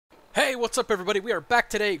Hey, what's up everybody? We are back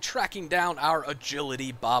today tracking down our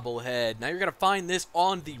Agility Bobblehead. Now you're going to find this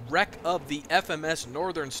on the wreck of the FMS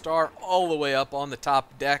Northern Star all the way up on the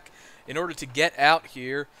top deck. In order to get out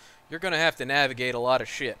here, you're going to have to navigate a lot of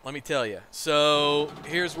shit, let me tell you. So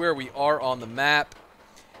here's where we are on the map.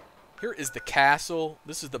 Here is the castle.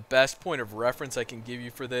 This is the best point of reference I can give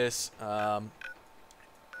you for this.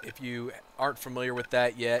 If you aren't familiar with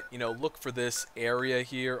that yet, look for this area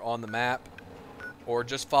here on the map. Or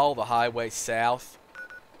just follow the highway south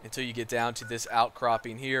until you get down to this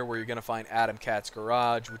outcropping here where you're going to find Adam Cat's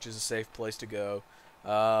garage, which is a safe place to go.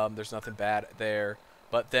 There's nothing bad there.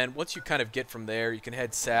 But then once you kind of get from there, you can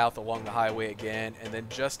head south along the highway again and then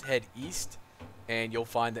just head east and you'll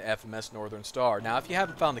find the FMS Northern Star. Now, if you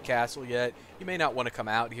haven't found the castle yet, you may not want to come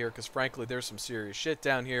out here because, frankly, there's some serious shit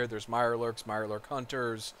down here. There's Mirelurks, Mirelurk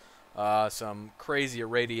hunters, some crazy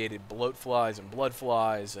irradiated bloat flies and blood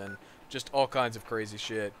flies, and just all kinds of crazy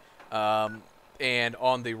shit. And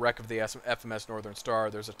on the wreck of the FMS Northern Star,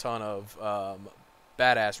 there's a ton of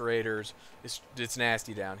badass raiders. It's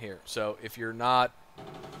nasty down here. So if you're not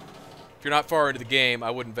far into the game,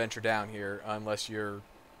 I wouldn't venture down here unless you're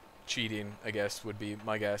cheating, I guess would be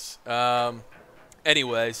my guess.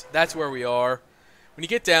 Anyways, that's where we are. When you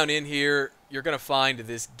get down in here, you're going to find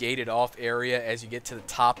this gated off area as you get to the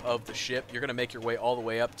top of the ship. You're going to make your way all the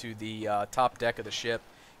way up to the top deck of the ship.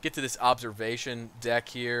 Get to this observation deck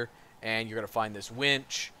here, and you're going to find this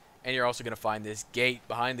winch, and you're also going to find this gate.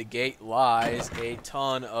 Behind the gate lies a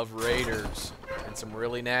ton of raiders, and some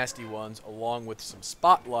really nasty ones, along with some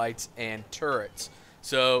spotlights and turrets.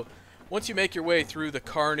 So once you make your way through the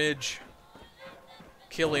carnage,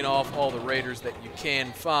 killing off all the raiders that you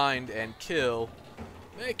can find and kill,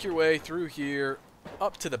 make your way through here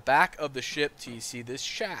up to the back of the ship till you see this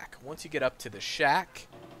shack. Once you get up to the shack,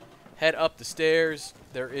 head up the stairs.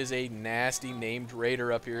 There is a nasty named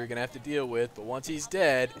raider up here you're going to have to deal with, but once he's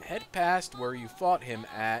dead, head past where you fought him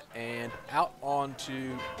at and out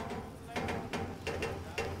onto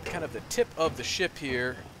kind of the tip of the ship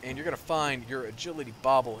here, and you're going to find your Agility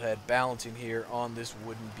Bobblehead balancing here on this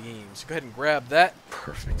wooden beam. So go ahead and grab that.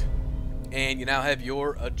 Perfect. And you now have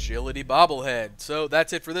your Agility Bobblehead. So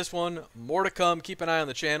that's it for this one. More to come. Keep an eye on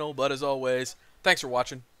the channel, but as always, thanks for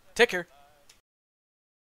watching. Take care.